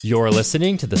You're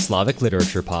listening to the Slavic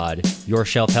Literature Pod, your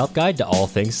shelf help guide to all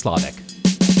things Slavic.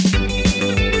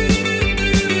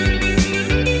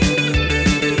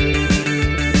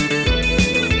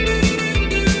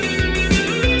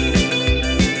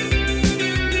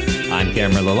 I'm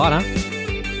Cameron Lalana.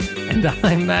 And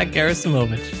I'm Matt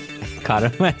Gerasimovich.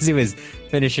 Caught him as he was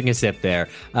finishing a sip there.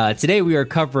 Today we are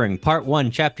covering Part 1,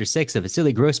 Chapter 6 of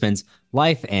Vasily Grossman's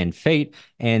Life and Fate.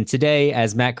 And today,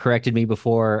 as Matt corrected me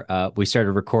before we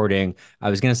started recording, I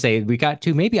was going to say we got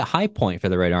to maybe a high point for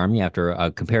the Red Army after a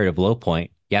comparative low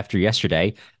point after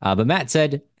yesterday. But Matt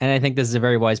said, and I think this is a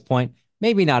very wise point,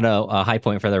 maybe not a high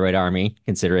point for the Red Army,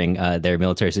 considering their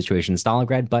military situation in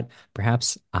Stalingrad, but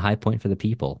perhaps a high point for the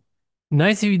people.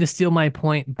 Nice of you to steal my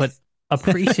point, but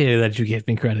appreciated that you gave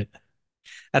me credit.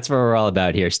 That's what we're all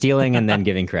about here, stealing and then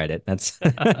giving credit. That's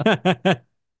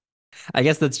I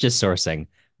guess that's just sourcing,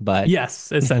 but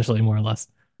yes, essentially, more or less.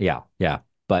 Yeah.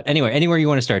 But anyway, anywhere you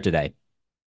want to start today.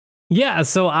 Yeah,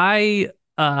 so I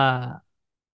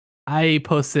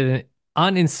posted it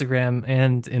on Instagram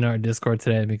and in our Discord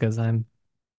today because I'm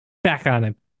back on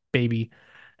it, baby.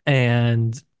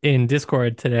 And in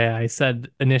Discord today, I said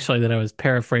initially that I was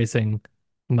paraphrasing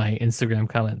my Instagram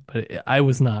comment, but I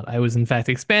was not. I was in fact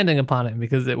expanding upon it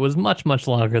because it was much, much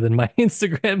longer than my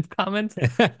Instagram comment.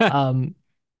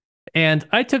 And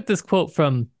I took this quote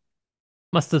from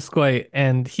Mostovskoy,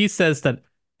 and he says that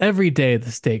every day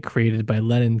the state created by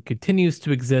Lenin continues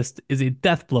to exist is a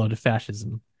death blow to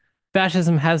fascism.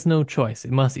 Fascism has no choice.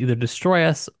 It must either destroy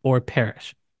us or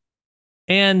perish.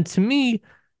 And to me,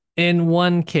 in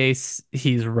one case,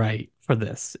 he's right for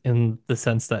this, in the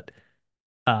sense that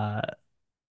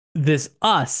this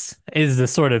us is the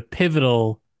sort of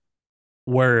pivotal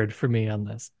word for me on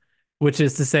this, which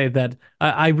is to say that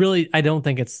I don't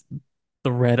think it's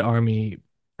the Red Army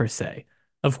per se.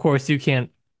 Of course, you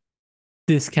can't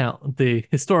discount the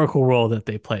historical role that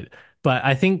they played, but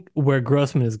I think where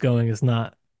Grossman is going is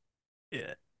not.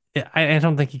 I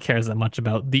don't think he cares that much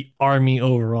about the army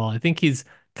overall. I think he's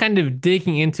kind of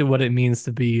digging into what it means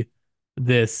to be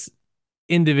this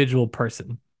individual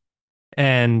person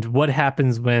and what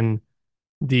happens when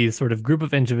these sort of group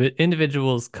of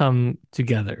individuals come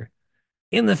together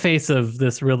in the face of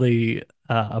this really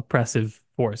oppressive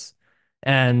force.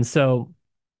 And so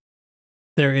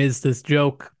there is this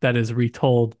joke that is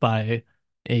retold by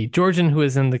a Georgian who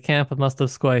is in the camp of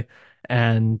Mostovskoy,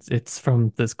 and it's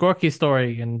from this Gorky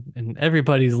story, and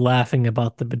everybody's laughing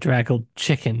about the bedraggled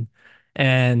chicken.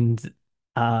 And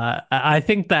I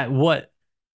think that what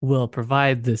will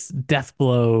provide this death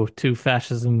blow to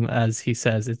fascism, as he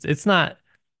says, it's not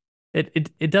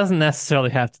it doesn't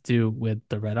necessarily have to do with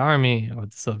the Red Army or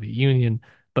the Soviet Union,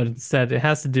 but instead it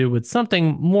has to do with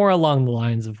something more along the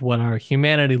lines of what our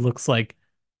humanity looks like,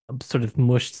 sort of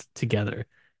mushed together.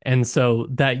 And so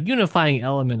that unifying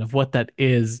element of what that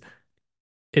is,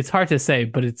 it's hard to say,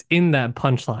 but it's in that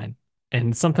punchline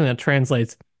and something that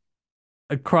translates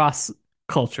across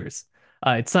cultures.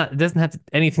 It doesn't have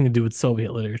anything to do with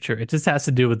Soviet literature. It just has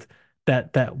to do with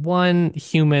that one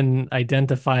human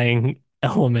identifying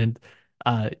element,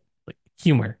 like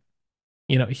humor.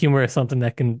 You know, humor is something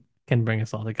that can bring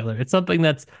us all together. It's something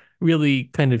that's really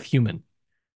kind of human.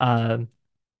 And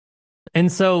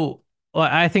so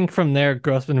I think from there,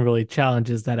 Grossman really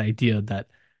challenges that idea that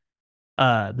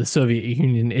the Soviet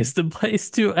Union is the place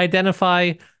to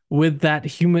identify with that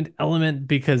human element,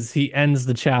 because he ends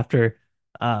the chapter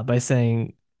by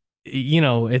saying, you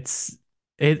know, it's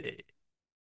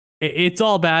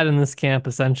all bad in this camp,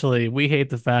 essentially. We hate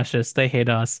the fascists, they hate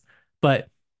us. But,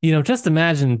 you know, just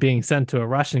imagine being sent to a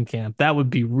Russian camp. That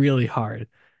would be really hard.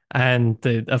 And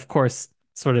of course,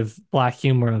 sort of black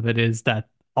humor of it is that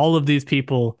all of these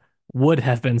people would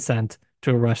have been sent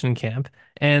to a Russian camp,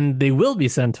 and they will be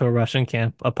sent to a Russian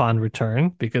camp upon return,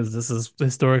 because this is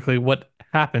historically what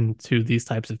happened to these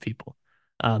types of people.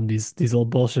 These old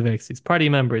Bolsheviks, these party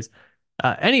members,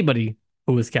 anybody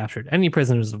who was captured, any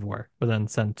prisoners of war were then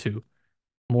sent to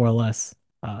more or less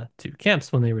to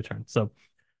camps when they returned. So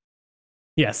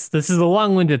yes, this is a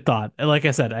long-winded thought. Like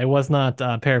I said, I was not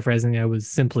paraphrasing. I was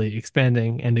simply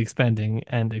expanding and expanding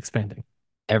and expanding.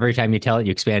 Every time you tell it,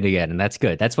 you expand again, and that's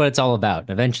good. That's what it's all about.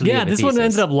 Eventually, yeah, this one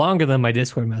ended up longer than my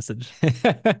Discord message.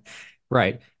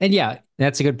 Right. And yeah,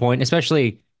 that's a good point,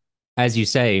 especially as you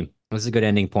say, this is a good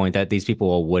ending point that these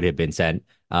people would have been sent.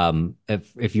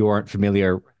 If you aren't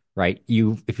familiar, right?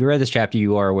 If you read this chapter,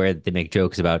 you are aware that they make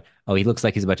jokes about, oh, he looks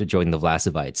like he's about to join the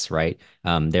Vlasovites, right?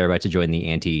 They're about to join the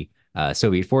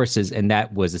anti-Soviet forces, and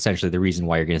that was essentially the reason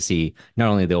why you're going to see not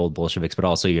only the old Bolsheviks, but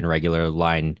also even regular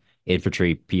line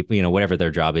infantry people, whatever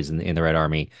their job is in the Red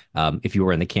Army. If you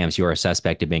were in the camps, you are a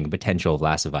suspect of being a potential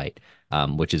Vlasovite,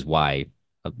 which is why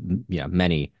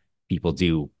many people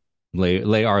do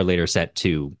are later set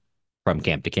to from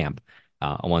camp to camp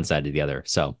on one side to the other.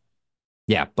 So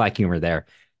yeah, black humor there.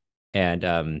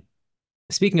 And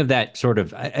speaking of that sort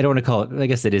of, I don't want to call it, I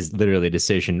guess it is literally a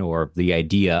decision or the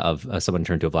idea of someone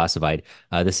turned to a Vlasovite.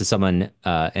 This is someone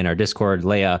in our Discord,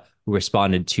 Leia, who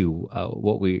responded to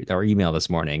our email this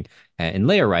morning. And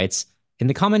Leia writes, in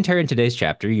the commentary in today's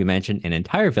chapter, you mentioned an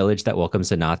entire village that welcomes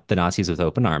the Nazis with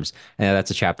open arms. And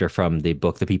that's a chapter from the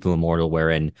book The People Immortal,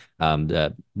 wherein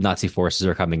the Nazi forces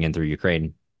are coming in through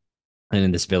Ukraine. And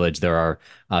in this village, there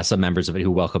are some members of it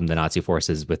who welcome the Nazi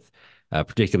forces with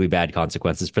particularly bad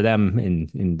consequences for them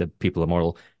in The People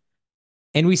Immortal.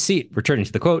 And we see, returning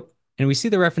to the quote, and we see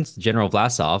the reference to General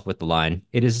Vlasov with the line,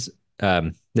 this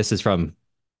is from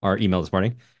our email this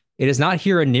morning, it is not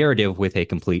here a narrative with a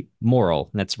complete moral.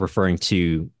 And that's referring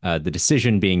to the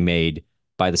decision being made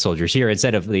by the soldiers here.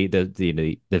 Instead of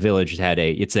the village had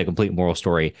it's a complete moral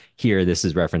story. Here, this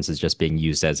is references just being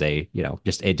used as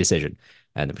just a decision.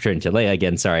 And returning to Leia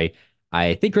again, sorry.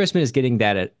 I think Grossman is getting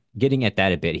at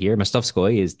that a bit here.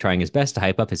 Mostovskoy is trying his best to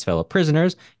hype up his fellow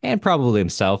prisoners and probably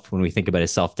himself when we think about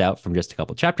his self-doubt from just a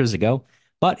couple chapters ago,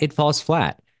 but it falls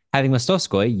flat. Having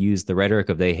Mostovskoy use the rhetoric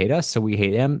of they hate us, so we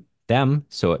hate them,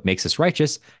 so it makes us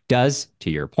righteous, does, to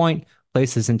your point,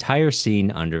 place this entire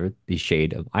scene under the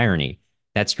shade of irony.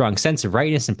 That strong sense of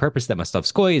rightness and purpose that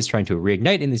Mostovskoy is trying to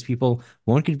reignite in these people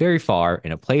won't get very far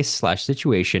in a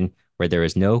place/situation where there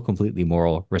is no completely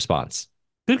moral response.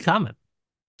 Good comment.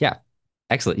 Yeah.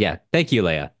 Excellent. Yeah. Thank you,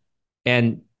 Leia.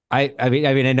 And I mean,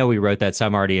 I know we wrote that, so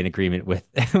I'm already in agreement with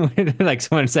like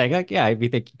someone saying, like, yeah, I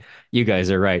think you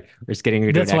guys are right. We're just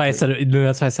getting. That's why I said it.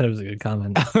 That's why I said it was a good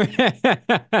comment.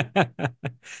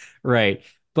 Right.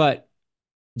 But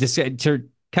just to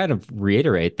kind of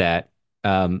reiterate that,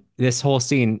 this whole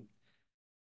scene,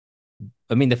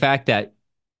 I mean, the fact that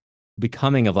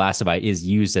becoming a Vlasovite is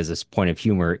used as a point of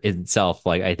humor itself,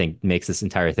 like I think makes this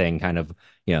entire thing kind of,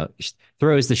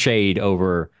 throws the shade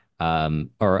over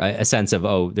or a sense of,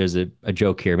 oh, there's a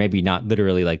joke here. Maybe not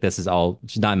literally like this is all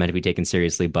not meant to be taken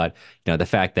seriously, but the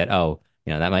fact that,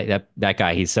 that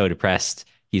guy, he's so depressed,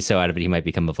 he's so out of it, he might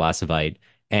become a Vlasovite.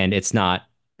 And it's not,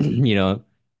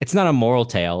 it's not a moral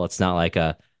tale. It's not like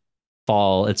a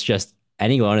fall. It's just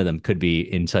any one of them could be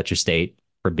in such a state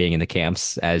for being in the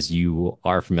camps, as you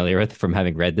are familiar with from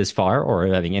having read this far or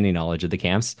having any knowledge of the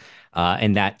camps.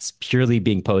 And that's purely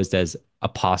being posed as a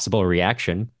possible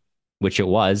reaction, which it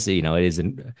was. It is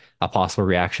a possible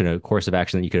reaction, a course of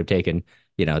action that you could have taken.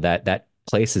 That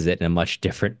places it in a much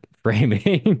different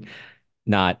framing,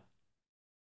 not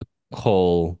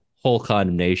whole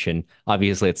condemnation.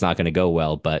 Obviously, it's not going to go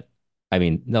well, but I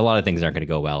mean, a lot of things aren't going to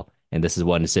go well, and this is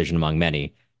one decision among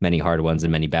many, many hard ones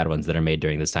and many bad ones that are made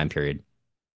during this time period.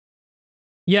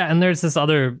 Yeah, and there's this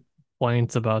other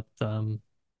point about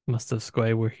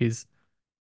Mostovskoy where he's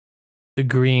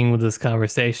agreeing with this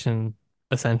conversation,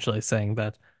 essentially saying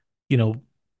that,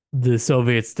 the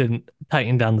Soviets didn't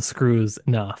tighten down the screws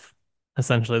enough.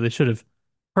 Essentially, they should have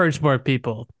purged more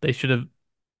people. They should have,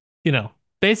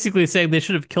 basically saying they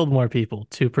should have killed more people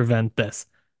to prevent this.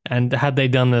 And had they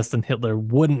done this, then Hitler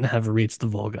wouldn't have reached the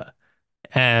Volga.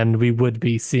 And we would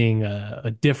be seeing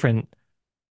a different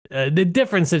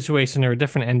situation or a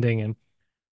different ending. And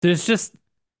there's just,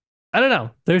 I don't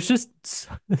know, there's just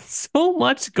so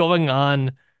much going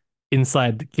on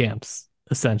inside the camps,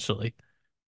 essentially,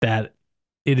 that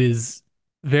it is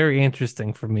very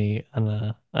interesting for me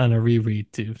on a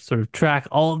reread to sort of track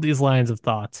all of these lines of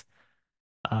thought.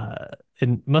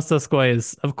 And Mostovskoy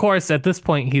is, of course, at this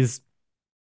point, he's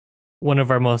one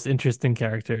of our most interesting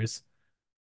characters.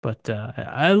 But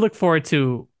I look forward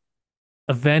to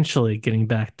eventually getting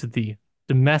back to the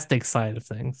domestic side of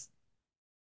things.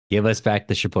 Give us back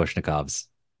the Shaposhnikovs.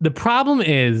 The problem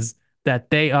is that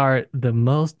they are the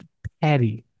most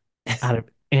petty out of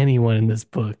anyone in this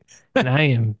book. And I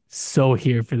am so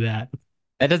here for that.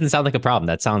 That doesn't sound like a problem.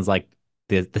 That sounds like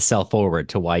the sell forward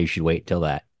to why you should wait till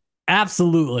that.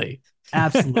 Absolutely.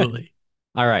 Absolutely.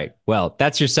 All right. Well,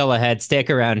 that's your sell ahead. Stick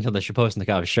around until the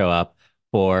Shaposhnikovs show up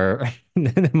for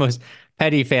the most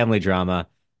petty family drama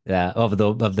of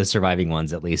the surviving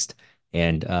ones, at least.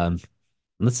 And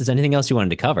unless there's anything else you wanted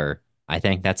to cover, I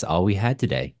think that's all we had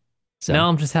today. So no,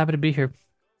 I'm just happy to be here.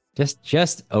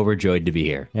 Just overjoyed to be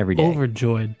here every day.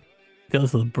 Overjoyed.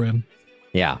 Fills to the brim.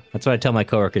 Yeah, that's what I tell my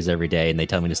coworkers every day, and they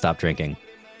tell me to stop drinking.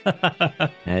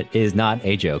 It is not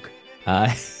a joke.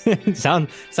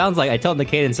 Sounds like I told the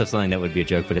cadence of something that would be a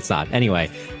joke, but it's not. Anyway,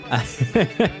 have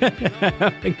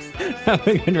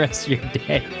a good rest of your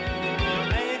day.